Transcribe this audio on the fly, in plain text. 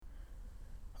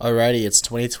Alrighty, it's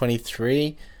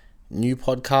 2023, new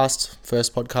podcast,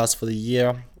 first podcast for the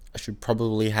year. I should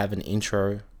probably have an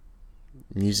intro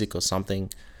music or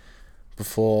something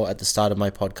before at the start of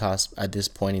my podcast at this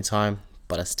point in time,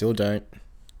 but I still don't,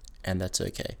 and that's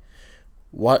okay.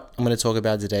 What I'm going to talk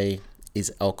about today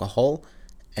is alcohol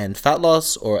and fat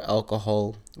loss, or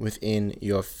alcohol within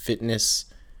your fitness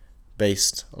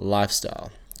based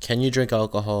lifestyle. Can you drink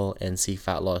alcohol and see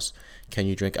fat loss? Can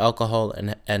you drink alcohol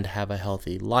and have a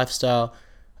healthy lifestyle?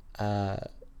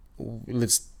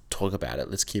 Let's talk about it.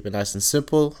 Let's keep it nice and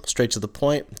simple, straight to the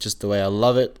point, just the way I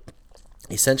love it.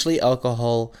 Essentially,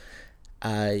 alcohol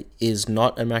is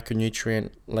not a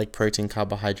macronutrient like protein,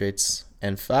 carbohydrates,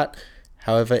 and fat.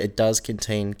 However, it does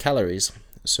contain calories.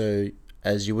 So,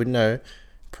 as you would know,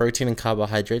 protein and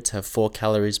carbohydrates have 4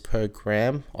 calories per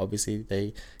gram. Obviously,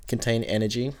 they contain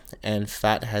energy, and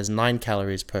fat has 9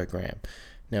 calories per gram.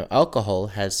 Now, alcohol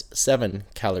has 7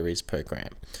 calories per gram.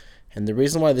 And the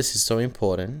reason why this is so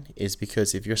important is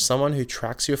because if you're someone who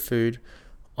tracks your food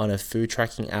on a food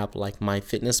tracking app like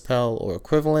MyFitnessPal or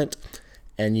equivalent,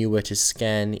 and you were to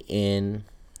scan in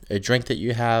a drink that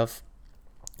you have,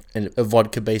 a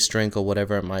vodka-based drink or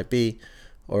whatever it might be,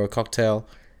 or a cocktail,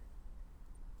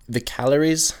 the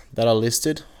calories that are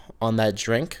listed on that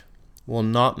drink will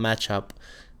not match up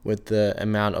with the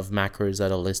amount of macros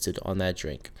that are listed on that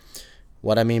drink.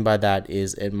 What I mean by that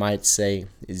is it might say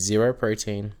 0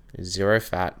 protein, 0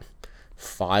 fat,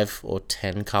 5 or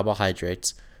 10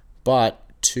 carbohydrates, but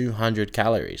 200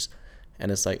 calories.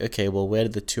 And it's like, okay, well, where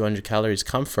did the 200 calories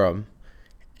come from?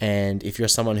 And if you're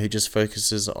someone who just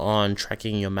focuses on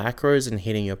tracking your macros and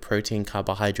hitting your protein,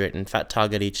 carbohydrate, and fat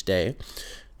target each day,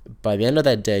 by the end of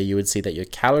that day, you would see that your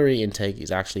calorie intake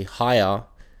is actually higher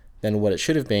than what it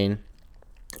should have been,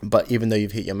 but even though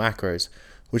you've hit your macros,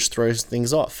 which throws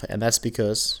things off. And that's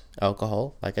because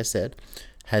alcohol, like I said,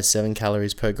 has 7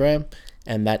 calories per gram,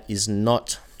 and that is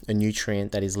not a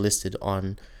nutrient that is listed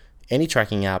on any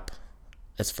tracking app,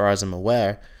 as far as I'm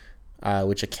aware,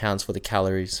 which accounts for the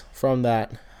calories from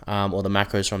that, or the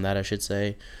macros from that, I should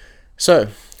say. So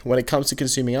when it comes to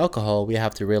consuming alcohol, we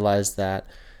have to realize that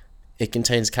it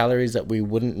contains calories that we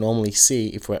wouldn't normally see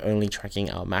if we're only tracking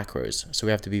our macros. So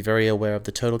we have to be very aware of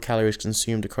the total calories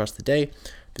consumed across the day,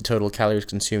 the total calories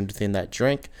consumed within that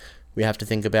drink. We have to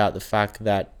think about the fact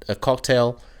that a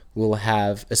cocktail will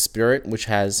have a spirit, which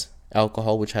has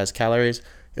alcohol, which has calories.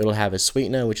 It'll have a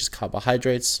sweetener, which is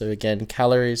carbohydrates. So again,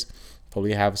 calories.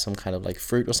 Probably have some kind of like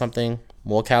fruit or something,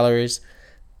 more calories.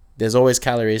 There's always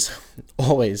calories,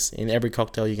 always in every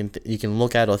cocktail you can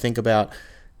look at or think about.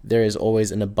 There is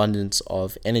always an abundance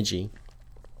of energy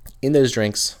in those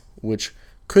drinks, which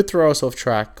could throw us off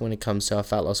track when it comes to our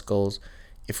fat loss goals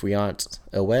if we aren't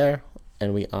aware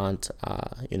and we aren't,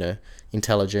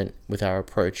 intelligent with our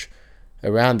approach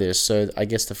around this. So I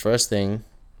guess the first thing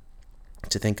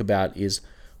to think about is,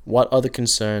 what are the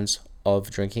concerns of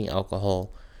drinking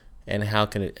alcohol and how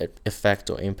can it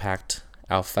affect or impact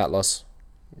our fat loss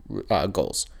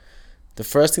goals? The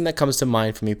first thing that comes to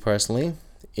mind for me personally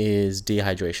is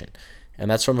dehydration, and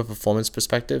that's from a performance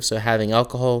perspective. So having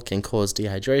alcohol can cause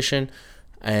dehydration,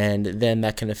 and then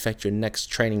that can affect your next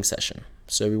training session.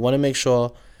 So we want to make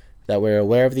sure that we're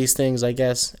aware of these things, I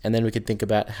guess, and then we can think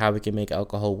about how we can make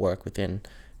alcohol work within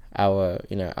our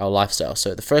lifestyle.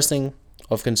 So the first thing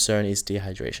of concern is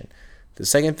dehydration. The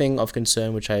second thing of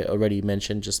concern, which I already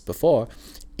mentioned just before,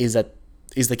 is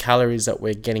the calories that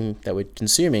we're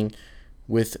consuming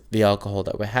with the alcohol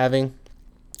that we're having,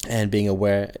 and being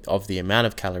aware of the amount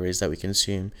of calories that we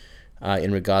consume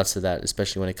in regards to that,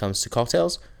 especially when it comes to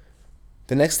cocktails.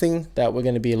 The next thing that we're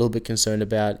going to be a little bit concerned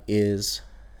about is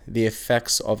the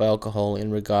effects of alcohol in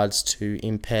regards to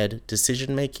impaired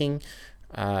decision making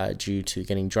due to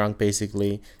getting drunk,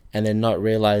 basically, and then not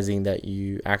realizing that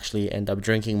you actually end up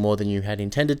drinking more than you had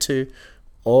intended to,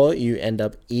 or you end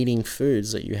up eating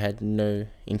foods that you had no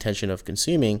intention of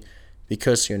consuming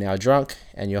because you're now drunk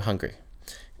and you're hungry.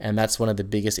 And that's one of the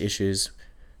biggest issues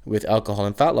with alcohol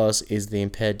and fat loss, is the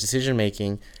impaired decision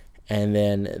making, and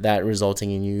then that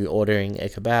resulting in you ordering a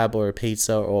kebab or a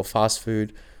pizza or fast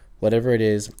food, whatever it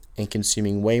is, and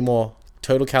consuming way more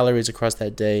total calories across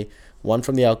that day, 1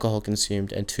 from the alcohol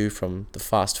consumed and 2 from the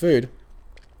fast food,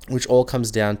 which all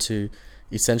comes down to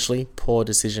essentially poor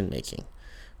decision making.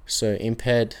 So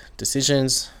impaired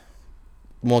decisions,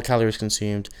 more calories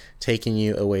consumed, taking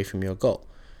you away from your goal.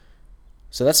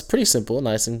 So that's pretty simple,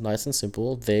 nice and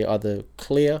simple. They are the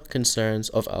clear concerns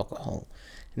of alcohol.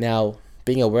 Now,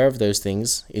 being aware of those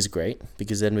things is great,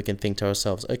 because then we can think to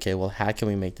ourselves, okay, well, how can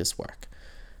we make this work?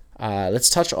 Let's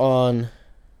touch on,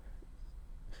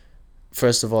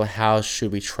 first of all, how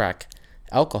should we track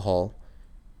alcohol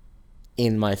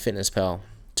in MyFitnessPal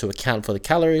to account for the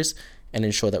calories and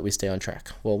ensure that we stay on track?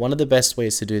 Well, one of the best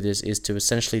ways to do this is to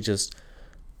essentially just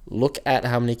look at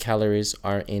how many calories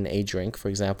are in a drink. For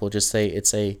example, just say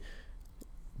it's a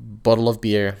bottle of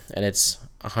beer and it's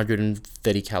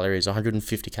 130 calories,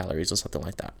 150 calories, or something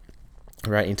like that,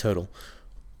 right, in total.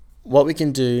 What we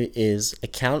can do is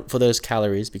account for those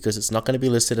calories because it's not going to be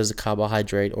listed as a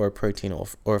carbohydrate or a protein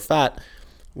or a fat.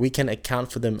 We can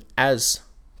account for them as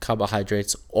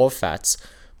carbohydrates or fats,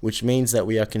 which means that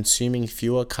we are consuming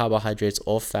fewer carbohydrates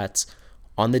or fats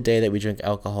on the day that we drink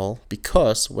alcohol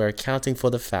because we're accounting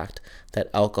for the fact that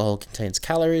alcohol contains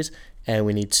calories and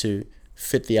we need to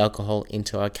fit the alcohol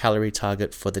into our calorie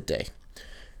target for the day.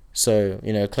 So,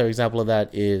 a clear example of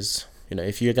that is,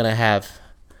 if you're going to have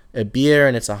a beer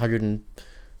and it's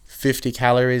 150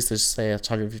 calories, let's say it's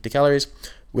 150 calories,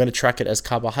 we're going to track it as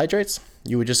carbohydrates.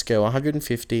 You would just go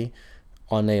 150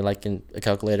 on in a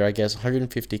calculator, I guess,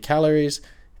 150 calories,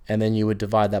 and then you would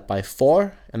divide that by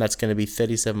 4, and that's going to be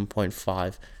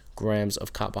 37.5 grams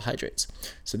of carbohydrates.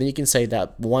 So then you can say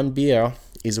that one beer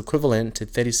is equivalent to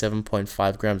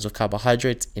 37.5 grams of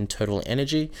carbohydrates in total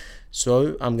energy.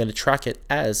 So I'm going to track it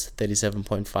as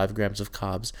 37.5 grams of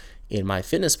carbs in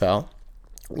MyFitnessPal,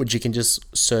 which you can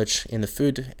just search in the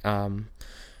food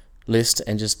list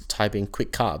and just type in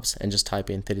quick carbs and just type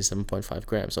in 37.5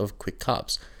 grams of quick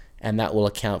carbs. And that will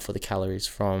account for the calories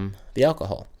from the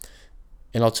alcohol.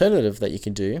 An alternative that you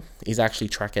can do is actually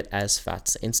track it as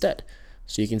fats instead.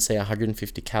 So you can say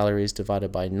 150 calories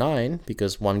divided by 9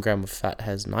 because 1 gram of fat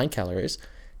has 9 calories,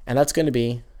 and that's going to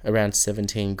be around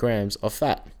 17 grams of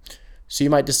fat. So you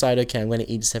might decide, okay, I'm going to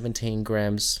eat 17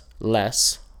 grams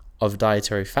less of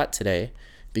dietary fat today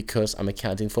because I'm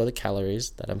accounting for the calories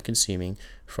that I'm consuming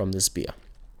from this beer.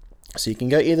 So you can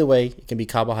go either way. It can be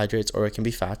carbohydrates or it can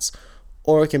be fats,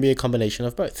 or it can be a combination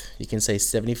of both. You can say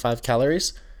 75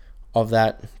 calories of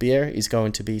that beer is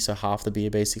going to be, so half the beer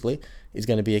basically, is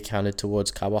going to be accounted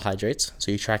towards carbohydrates.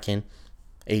 So you track in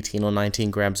 18 or 19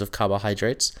 grams of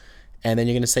carbohydrates. And then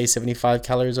you're going to say 75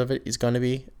 calories of it is going to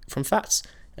be from fats.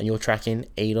 And you'll track in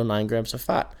 8 or 9 grams of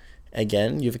fat.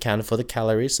 Again, you've accounted for the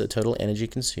calories, the total energy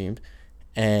consumed,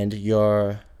 and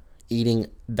you're eating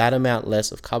that amount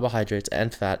less of carbohydrates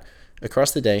and fat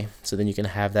across the day. So then you can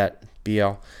have that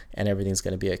beer and everything's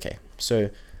going to be okay. So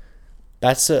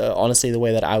that's honestly the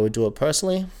way that I would do it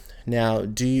personally. Now,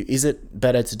 is it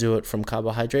better to do it from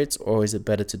carbohydrates or is it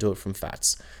better to do it from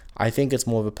fats? I think it's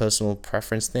more of a personal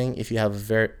preference thing. If you have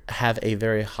a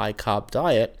very high carb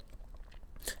diet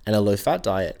and a low fat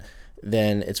diet,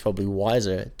 then it's probably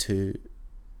wiser to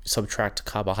subtract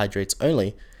carbohydrates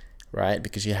only, right?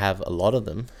 Because you have a lot of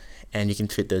them and you can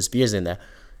fit those beers in there.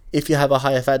 If you have a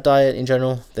higher fat diet in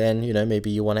general, then maybe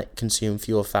you want to consume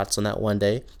fewer fats on that one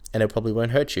day, and it probably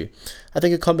won't hurt you. I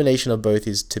think a combination of both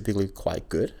is typically quite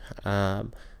good.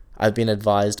 I've been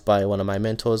advised by one of my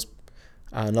mentors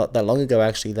not that long ago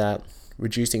actually that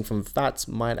reducing from fats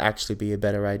might actually be a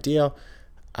better idea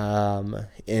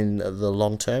in the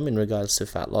long term in regards to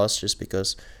fat loss, just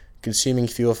because consuming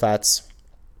fewer fats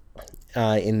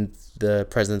in the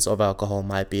presence of alcohol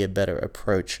might be a better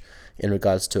approach in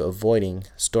regards to avoiding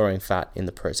storing fat in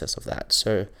the process of that.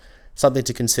 So something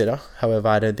to consider. However,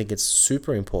 I don't think it's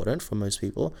super important for most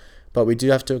people, but we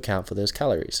do have to account for those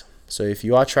calories. So if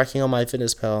you are tracking on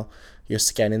MyFitnessPal, you're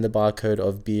scanning the barcode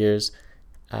of beers,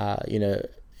 a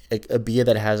beer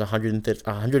that has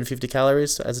 150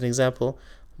 calories, as an example,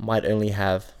 might only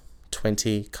have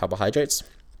 20 carbohydrates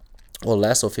or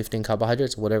less, or 15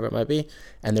 carbohydrates, whatever it might be,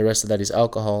 and the rest of that is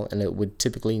alcohol, and it would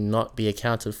typically not be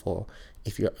accounted for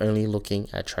if you're only looking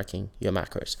at tracking your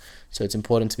macros. So it's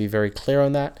important to be very clear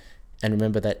on that, and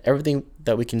remember that everything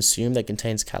that we consume that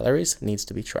contains calories needs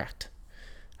to be tracked.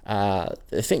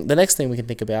 The next thing we can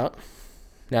think about,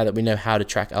 now that we know how to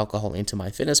track alcohol into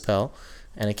MyFitnessPal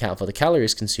and account for the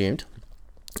calories consumed,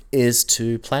 is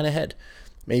to plan ahead.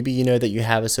 Maybe you know that you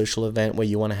have a social event where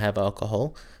you want to have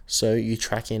alcohol, so you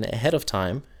track in ahead of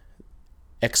time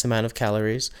X amount of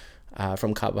calories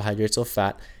from carbohydrates or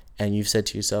fat, and you've said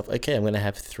to yourself, okay, I'm going to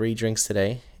have 3 drinks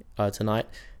tonight,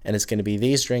 and it's going to be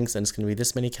these drinks, and it's going to be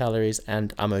this many calories,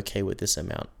 and I'm okay with this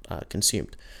amount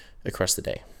consumed across the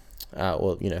day,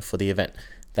 for the event.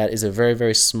 That is a very,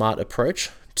 very smart approach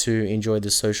to enjoy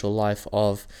the social life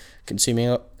of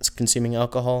consuming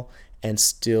alcohol and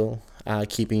still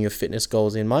keeping your fitness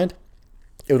goals in mind.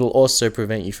 It will also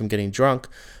prevent you from getting drunk,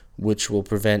 which will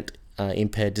prevent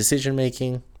impaired decision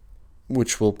making,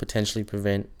 which will potentially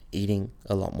prevent eating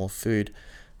a lot more food.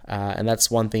 And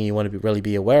that's one thing you want to really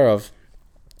be aware of,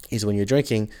 is when you're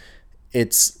drinking,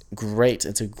 it's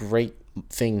a great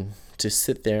thing to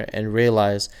sit there and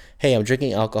realize, hey, I'm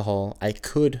drinking alcohol. I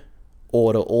could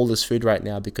order all this food right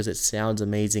now because it sounds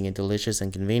amazing and delicious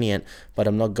and convenient, but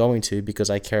I'm not going to because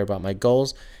I care about my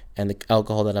goals, and the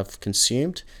alcohol that I've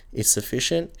consumed is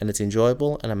sufficient and it's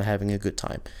enjoyable and I'm having a good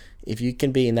time. If you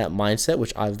can be in that mindset,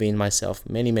 which I've been myself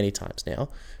many, many times now,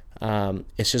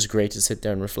 it's just great to sit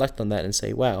there and reflect on that and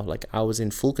say, wow, like I was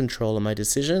in full control of my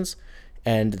decisions,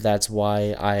 and that's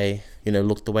why I,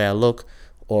 look the way I look,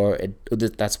 or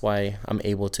that's why I'm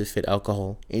able to fit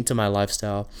alcohol into my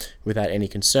lifestyle without any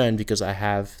concern, because I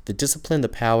have the discipline, the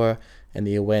power, and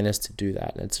the awareness to do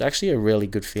that. And it's actually a really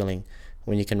good feeling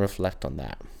when you can reflect on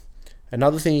that.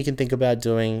 Another thing you can think about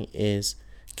doing is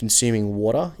consuming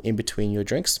water in between your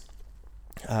drinks.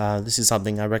 This is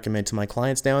something I recommend to my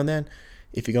clients now and then.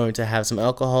 If you're going to have some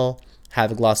alcohol,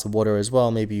 have a glass of water as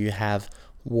well. Maybe you have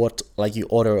you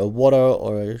order a water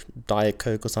or a Diet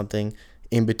Coke or something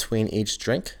in between each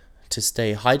drink to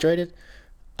stay hydrated,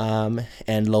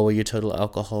 and lower your total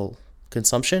alcohol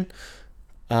consumption.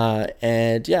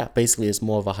 And yeah, basically it's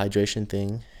more of a hydration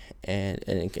thing,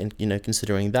 and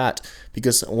considering that,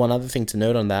 because one other thing to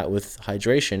note on that with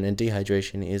hydration and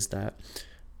dehydration is that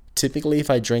typically if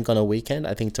I drink on a weekend,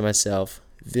 I think to myself,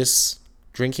 this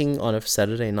drinking on a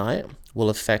Saturday night will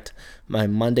affect my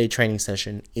Monday training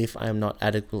session if I am not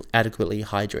adequately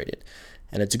hydrated.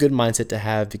 And it's a good mindset to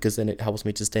have, because then it helps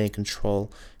me to stay in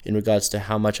control in regards to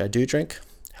how much I do drink,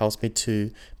 helps me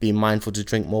to be mindful to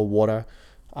drink more water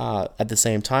at the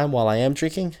same time while I am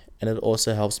drinking, and it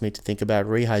also helps me to think about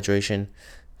rehydration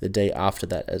the day after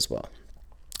that as well.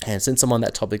 And since I'm on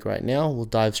that topic right now, we'll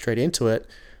dive straight into it.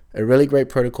 A really great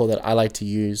protocol that I like to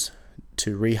use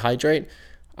to rehydrate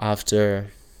after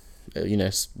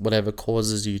whatever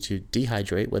causes you to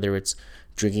dehydrate, whether it's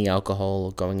drinking alcohol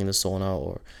or going in the sauna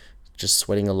or just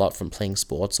sweating a lot from playing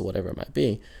sports or whatever it might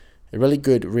be. A really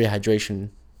good rehydration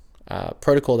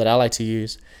protocol that I like to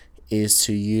use is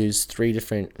to use 3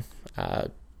 different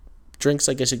drinks,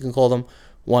 I guess you can call them.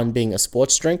 One being a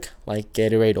sports drink like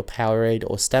Gatorade or Powerade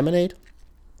or Staminade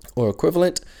or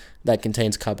equivalent, that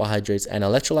contains carbohydrates and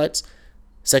electrolytes.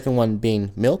 Second one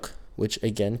being milk, which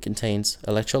again contains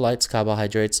electrolytes,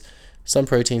 carbohydrates, some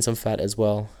protein, some fat as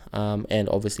well, and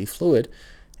obviously fluid.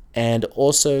 And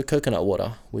also coconut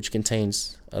water, which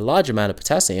contains a large amount of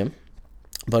potassium,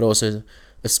 but also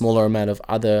a smaller amount of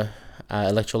other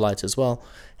electrolytes as well.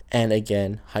 And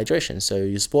again, hydration. So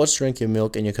your sports drink, your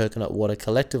milk, and your coconut water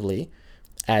collectively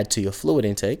add to your fluid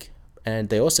intake, and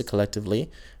they also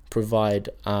collectively provide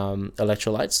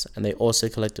electrolytes, and they also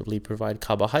collectively provide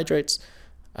carbohydrates,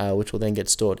 which will then get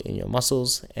stored in your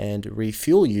muscles and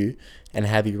refuel you and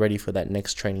have you ready for that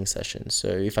next training session. So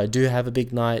if I do have a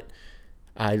big night,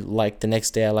 the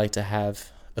next day I like to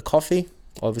have a coffee,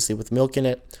 obviously with milk in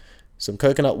it, some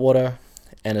coconut water,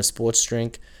 and a sports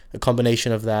drink, a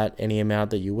combination of that, any amount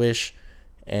that you wish,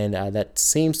 and that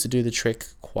seems to do the trick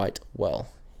quite well.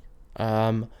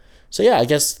 So yeah, I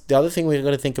guess the other thing we've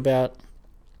got to think about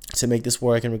to make this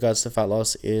work in regards to fat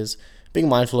loss is being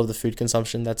mindful of the food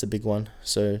consumption. That's a big one.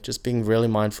 So just being really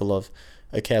mindful of,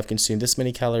 okay, I've consumed this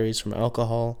many calories from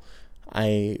alcohol.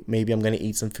 Maybe I'm going to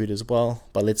eat some food as well,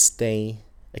 but let's stay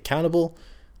accountable.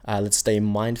 Let's stay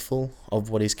mindful of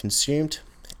what is consumed.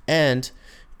 And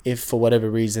if for whatever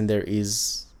reason there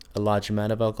is a large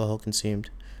amount of alcohol consumed,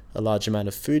 a large amount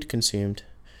of food consumed,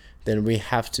 then we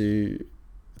have to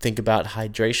think about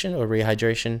hydration or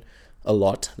rehydration a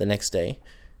lot the next day.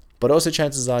 But also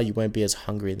chances are you won't be as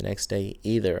hungry the next day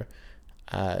either.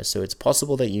 So it's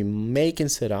possible that you may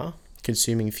consider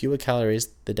consuming fewer calories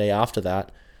the day after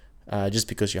that, just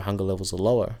because your hunger levels are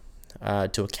lower,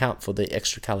 to account for the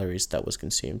extra calories that was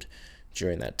consumed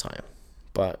during that time.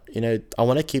 But, I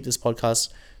want to keep this podcast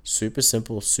super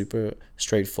simple, super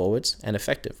straightforward and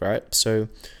effective, right? So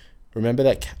remember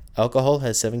that alcohol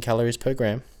has 7 calories per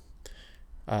gram.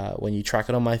 When you track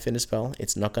it on MyFitnessPal,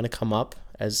 it's not going to come up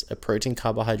as a protein,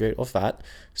 carbohydrate, or fat.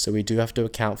 So we do have to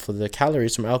account for the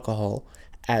calories from alcohol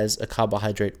as a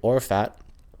carbohydrate or a fat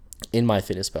in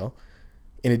MyFitnessPal.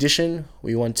 In addition,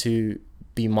 we want to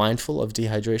be mindful of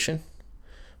dehydration.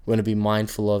 We want to be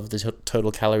mindful of the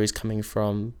total calories coming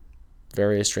from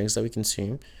various drinks that we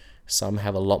consume. Some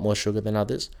have a lot more sugar than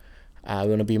others. We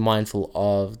want to be mindful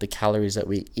of the calories that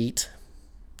we eat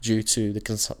due to the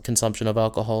consumption of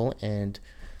alcohol and,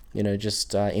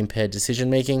 impaired decision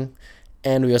making.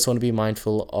 And we also want to be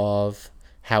mindful of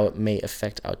how it may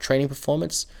affect our training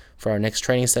performance for our next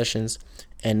training sessions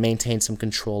and maintain some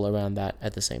control around that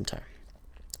at the same time.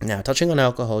 Now, touching on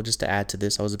alcohol, just to add to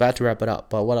this, I was about to wrap it up,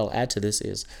 but what I'll add to this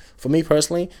is, for me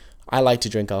personally, I like to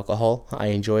drink alcohol. I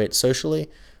enjoy it socially.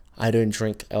 I don't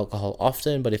drink alcohol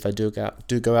often, but if I do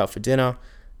go out for dinner,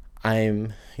 I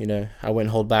won't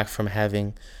hold back from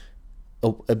having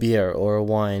a beer or a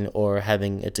wine or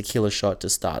having a tequila shot to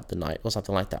start the night or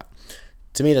something like that.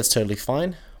 To me, that's totally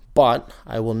fine, but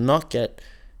I will not get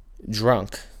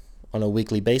drunk on a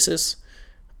weekly basis,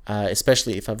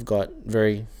 especially if I've got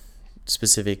very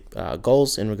specific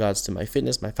goals in regards to my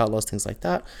fitness, my fat loss, things like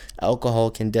that.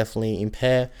 Alcohol can definitely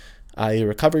impair your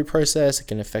recovery process. It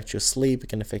can affect your sleep. It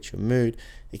can affect your mood.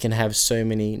 It can have so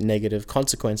many negative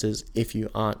consequences if you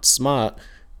aren't smart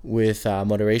with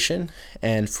moderation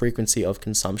and frequency of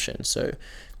consumption. So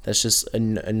that's just a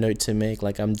note to make.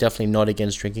 Like, I'm definitely not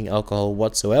against drinking alcohol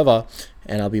whatsoever,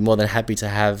 and I'll be more than happy to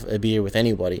have a beer with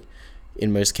anybody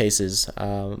in most cases,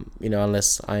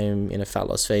 unless I am in a fat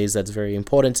loss phase that's very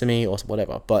important to me or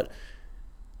whatever. But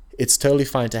it's totally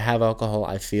fine to have alcohol,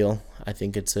 I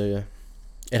think it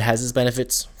has its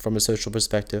benefits from a social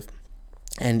perspective,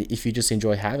 and if you just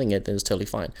enjoy having it, then it's totally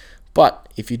fine.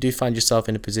 But if you do find yourself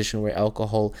in a position where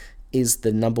alcohol is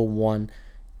the number one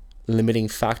limiting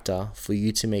factor for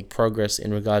you to make progress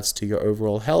in regards to your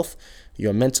overall health,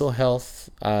 your mental health,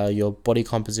 your body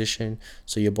composition,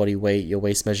 so your body weight, your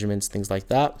waist measurements, things like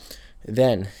that,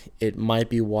 then it might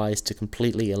be wise to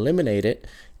completely eliminate it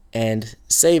and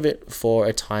save it for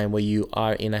a time where you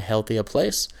are in a healthier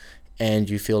place and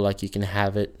you feel like you can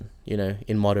have it,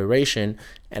 in moderation,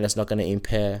 and it's not going to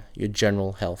impair your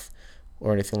general health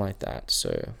or anything like that.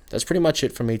 So that's pretty much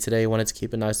it for me today. I wanted to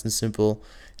keep it nice and simple.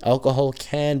 Alcohol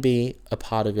can be a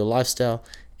part of your lifestyle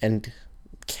and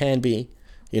can be,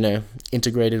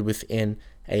 integrated within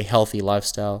a healthy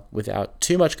lifestyle without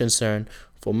too much concern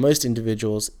for most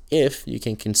individuals, if you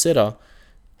can consider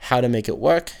how to make it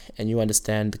work and you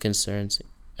understand the concerns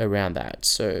around that.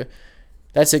 So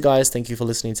that's it, guys. Thank you for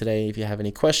listening today. If you have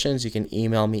any questions, you can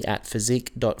email me at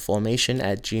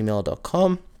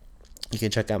physique.formation@gmail.com. You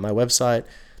can check out my website,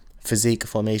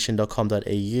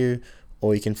 physiqueformation.com.au,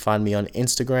 or you can find me on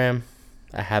Instagram.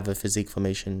 I have a Physique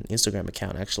Formation Instagram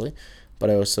account, actually, but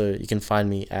you can find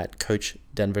me at Coach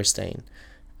Denver Stain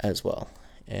as well.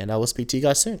 And I will speak to you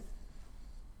guys soon.